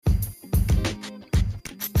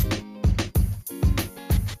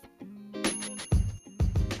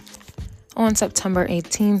On September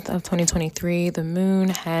 18th of 2023, the moon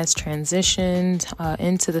has transitioned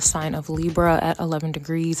into the sign of Libra at 11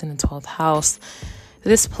 degrees in the 12th house.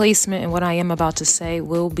 This placement and what I am about to say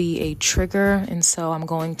will be a trigger, and so I'm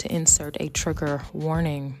going to insert a trigger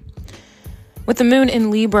warning. With the moon in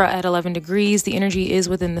Libra at 11 degrees, the energy is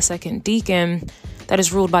within the second decan that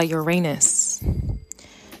is ruled by Uranus.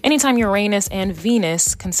 Anytime Uranus and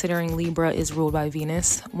Venus, considering Libra is ruled by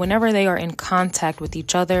Venus, whenever they are in contact with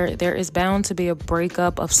each other, there is bound to be a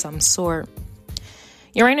breakup of some sort.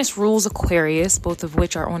 Uranus rules Aquarius, both of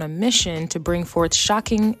which are on a mission to bring forth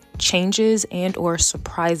shocking changes and or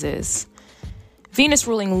surprises. Venus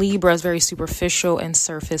ruling Libra is very superficial and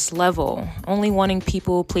surface level, only wanting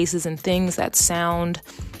people, places, and things that sound,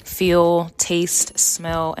 feel, taste,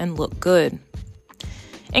 smell, and look good.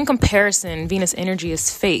 In comparison, Venus energy is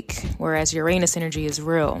fake, whereas Uranus energy is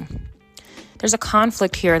real. There's a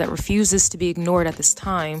conflict here that refuses to be ignored at this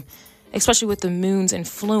time, especially with the moon's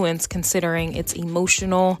influence, considering it's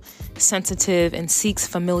emotional, sensitive, and seeks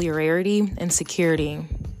familiarity and security.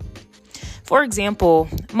 For example,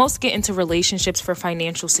 most get into relationships for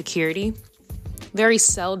financial security, very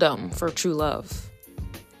seldom for true love.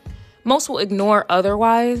 Most will ignore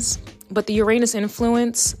otherwise, but the Uranus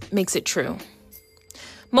influence makes it true.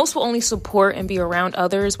 Most will only support and be around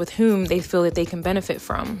others with whom they feel that they can benefit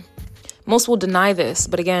from. Most will deny this,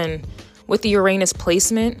 but again, with the Uranus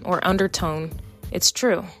placement or undertone, it's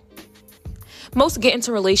true. Most get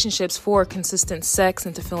into relationships for consistent sex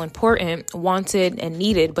and to feel important, wanted, and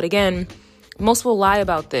needed, but again, most will lie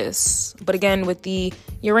about this. But again, with the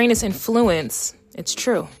Uranus influence, it's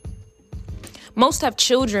true. Most have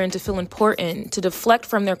children to feel important, to deflect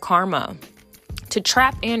from their karma, to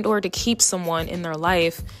trap and or to keep someone in their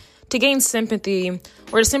life, to gain sympathy,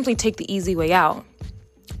 or to simply take the easy way out.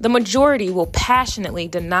 The majority will passionately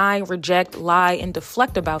deny, reject, lie, and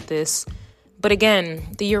deflect about this. But again,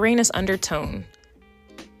 the Uranus undertone,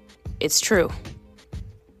 it's true.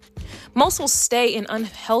 Most will stay in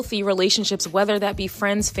unhealthy relationships, whether that be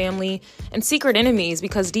friends, family, and secret enemies,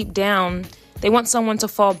 because deep down, they want someone to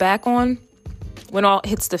fall back on when all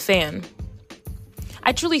hits the fan.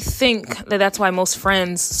 I truly think that that's why most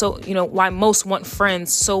want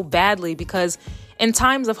friends so badly, because in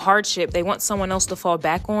times of hardship, they want someone else to fall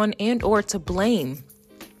back on and or to blame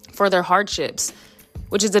for their hardships,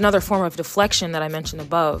 which is another form of deflection that I mentioned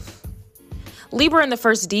above. Libra in the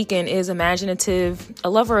first decan is imaginative, a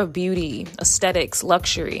lover of beauty, aesthetics,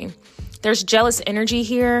 luxury. There's jealous energy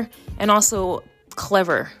here and also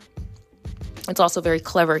clever. It's also very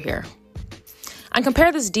clever here. I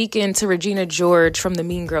compare this decan to Regina George from the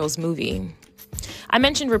Mean Girls movie. I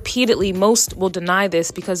mentioned repeatedly most will deny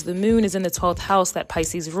this because the moon is in the 12th house that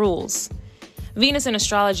Pisces rules. Venus in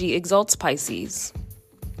astrology exalts Pisces.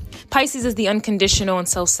 Pisces is the unconditional and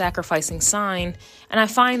self-sacrificing sign, and I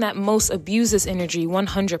find that most abuse this energy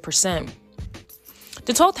 100%.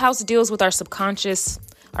 The 12th house deals with our subconscious,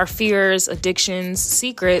 our fears, addictions,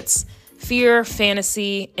 secrets, fear,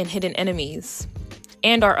 fantasy, and hidden enemies,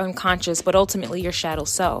 and our unconscious, but ultimately your shadow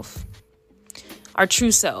self. Our true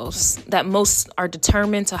selves that most are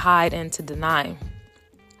determined to hide and to deny.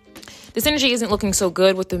 This energy isn't looking so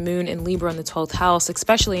good with the moon in Libra in the 12th house,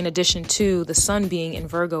 especially in addition to the sun being in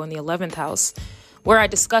Virgo in the 11th house, where I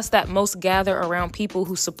discuss that most gather around people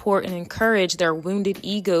who support and encourage their wounded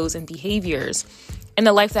egos and behaviors and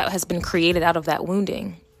the life that has been created out of that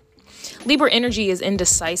wounding. Libra energy is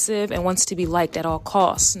indecisive and wants to be liked at all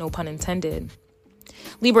costs, no pun intended.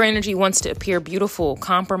 Libra energy wants to appear beautiful,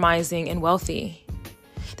 compromising, and wealthy.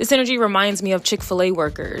 This energy reminds me of Chick-fil-A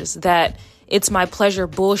workers, that it's my pleasure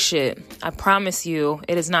bullshit. I promise you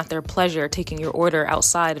it is not their pleasure taking your order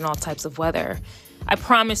outside in all types of weather. I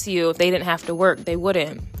promise you if they didn't have to work, they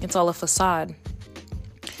wouldn't. It's all a facade.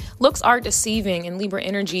 Looks are deceiving, and Libra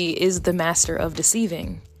energy is the master of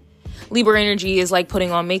deceiving. Libra energy is like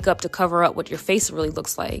putting on makeup to cover up what your face really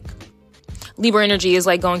looks like. Libra energy is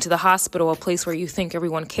like going to the hospital, a place where you think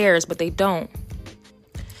everyone cares, but they don't.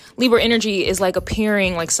 Libra energy is like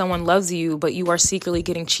appearing like someone loves you, but you are secretly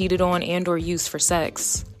getting cheated on and or used for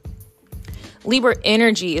sex. Libra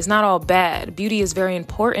energy is not all bad. Beauty is very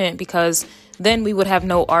important because then we would have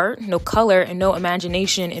no art, no color, and no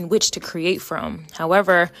imagination in which to create from.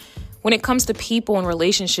 However, when it comes to people and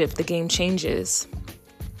relationships, the game changes.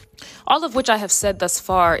 All of which I have said thus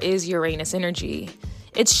far is Uranus energy.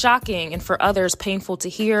 It's shocking and for others painful to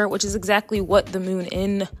hear, which is exactly what the moon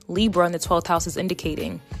in Libra in the 12th house is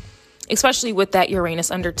indicating, especially with that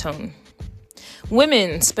Uranus undertone.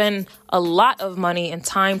 Women spend a lot of money and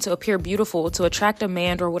time to appear beautiful, to attract a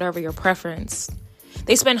man or whatever your preference.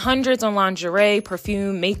 They spend hundreds on lingerie,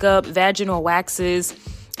 perfume, makeup, vaginal waxes,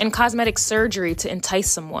 and cosmetic surgery to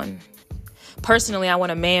entice someone. Personally, I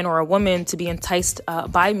want a man or a woman to be enticed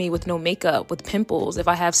by me with no makeup, with pimples, if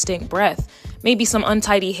I have stink breath, maybe some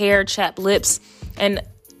untidy hair, chapped lips, and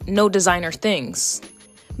no designer things.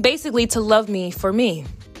 Basically, to love me for me.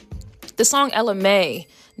 The song Ella May,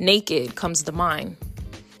 Naked, comes to mind.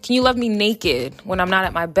 Can you love me naked when I'm not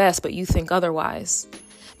at my best, but you think otherwise?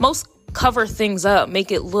 Most cover things up,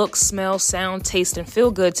 make it look, smell, sound, taste, and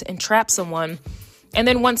feel good to entrap someone. And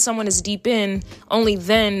then once someone is deep in, only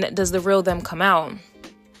then does the real them come out.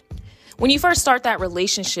 When you first start that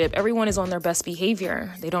relationship, everyone is on their best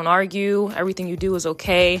behavior. They don't argue. Everything you do is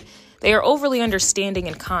okay. They are overly understanding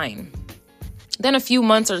and kind. Then a few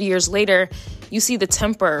months or years later, you see the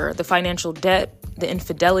temper, the financial debt, the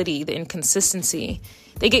infidelity, the inconsistency.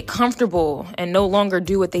 They get comfortable and no longer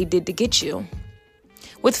do what they did to get you.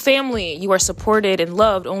 With family, you are supported and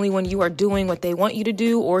loved only when you are doing what they want you to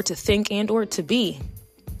do or to think and or to be.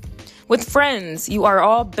 With friends, you are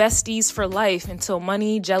all besties for life until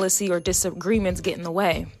money, jealousy, or disagreements get in the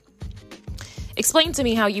way. Explain to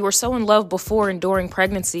me how you were so in love before and during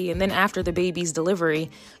pregnancy, and then after the baby's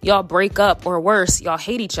delivery, y'all break up, or worse, y'all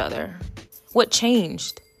hate each other. What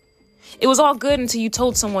changed? It was all good until you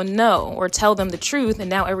told someone no, or tell them the truth, and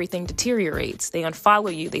now everything deteriorates. They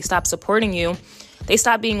unfollow you, they stop supporting you, they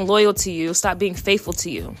stop being loyal to you, stop being faithful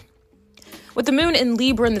to you. With the moon in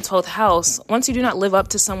Libra in the 12th house, once you do not live up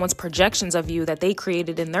to someone's projections of you that they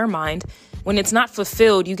created in their mind, when it's not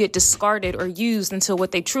fulfilled, you get discarded or used until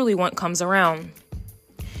what they truly want comes around.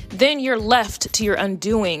 Then you're left to your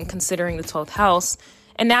undoing, considering the 12th house,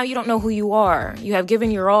 and now you don't know who you are. You have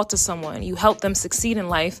given your all to someone, you helped them succeed in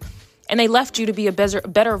life, and they left you to be a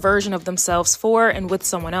better version of themselves for and with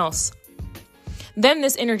someone else. Then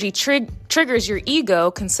this energy triggers your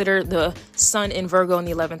ego, consider the sun in Virgo in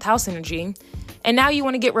the 11th house energy, and now you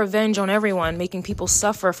want to get revenge on everyone, making people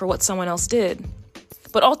suffer for what someone else did.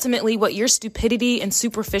 But ultimately, what your stupidity and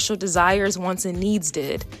superficial desires, wants, and needs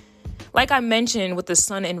did. Like I mentioned with the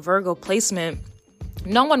sun in Virgo placement,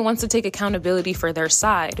 no one wants to take accountability for their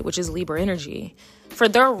side, which is Libra energy, for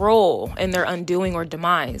their role in their undoing or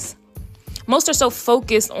demise. Most are so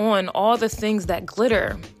focused on all the things that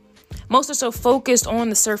glitter. Most are so focused on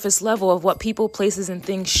the surface level of what people, places, and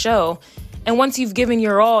things show. And once you've given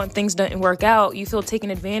your all and things don't work out, you feel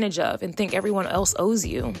taken advantage of and think everyone else owes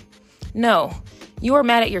you. No, you are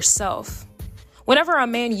mad at yourself. Whenever a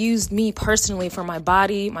man used me personally for my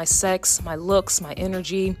body, my sex, my looks, my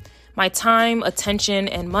energy, my time, attention,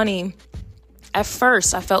 and money, at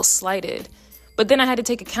first I felt slighted. But then I had to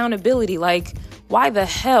take accountability, like, why the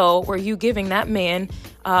hell were you giving that man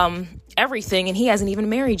everything and he hasn't even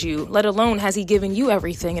married you, let alone has he given you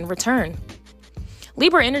everything in return?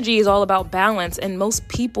 Libra energy is all about balance, and most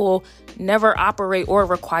people never operate or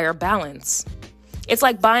require balance. It's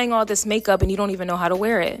like buying all this makeup and you don't even know how to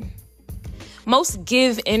wear it. Most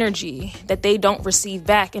give energy that they don't receive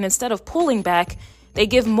back, and instead of pulling back, they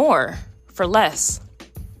give more for less.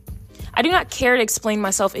 I do not care to explain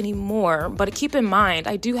myself anymore, but keep in mind,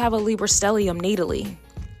 I do have a Libra stellium natally,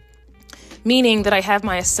 meaning that I have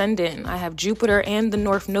my ascendant, I have Jupiter and the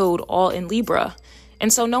North Node all in Libra,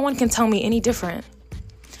 and so no one can tell me any different.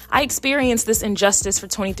 I experienced this injustice for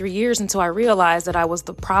 23 years until I realized that I was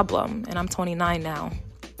the problem, and I'm 29 now.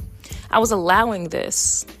 I was allowing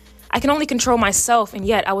this. I can only control myself, and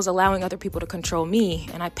yet I was allowing other people to control me,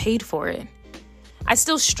 and I paid for it. I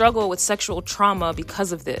still struggle with sexual trauma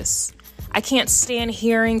because of this. I can't stand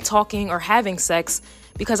hearing, talking, or having sex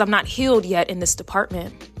because I'm not healed yet in this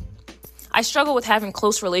department. I struggle with having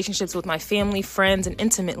close relationships with my family, friends, and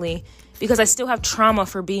intimately because I still have trauma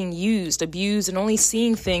for being used, abused, and only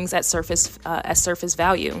seeing things at surface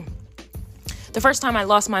value. The first time I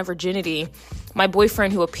lost my virginity, my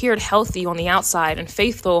boyfriend, who appeared healthy on the outside and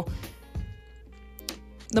faithful,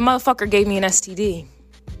 the motherfucker gave me an STD.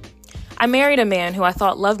 I married a man who I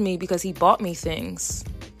thought loved me because he bought me things,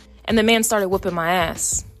 and the man started whipping my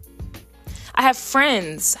ass. I had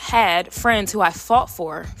friends who I fought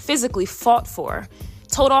for, physically fought for,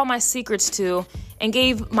 told all my secrets to, and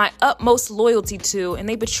gave my utmost loyalty to, and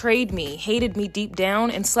they betrayed me, hated me deep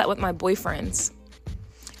down, and slept with my boyfriends.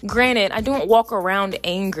 Granted, I don't walk around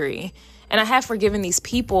angry, and I have forgiven these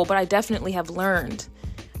people, but I definitely have learned,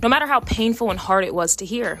 no matter how painful and hard it was to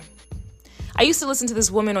hear. I used to listen to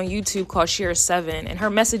this woman on YouTube called Shira7, and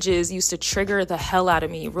her messages used to trigger the hell out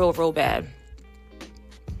of me real bad.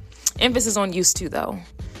 Emphasis on used to, though.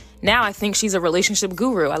 Now I think she's a relationship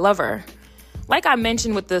guru. I love her. Like I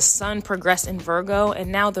mentioned with the sun progressed in Virgo and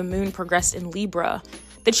now the moon progressed in Libra,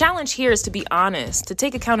 the challenge here is to be honest, to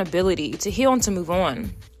take accountability, to heal and to move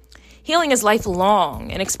on. Healing is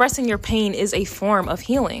lifelong, and expressing your pain is a form of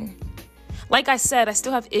healing. Like I said, I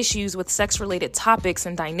still have issues with sex-related topics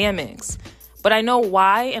and dynamics, but I know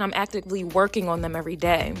why, and I'm actively working on them every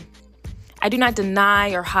day. I do not deny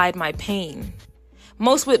or hide my pain.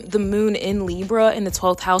 Most with the moon in Libra in the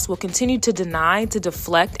 12th house will continue to deny, to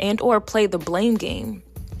deflect, and or play the blame game.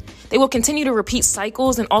 They will continue to repeat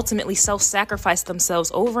cycles and ultimately self-sacrifice themselves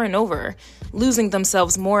over and over, losing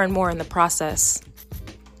themselves more and more in the process.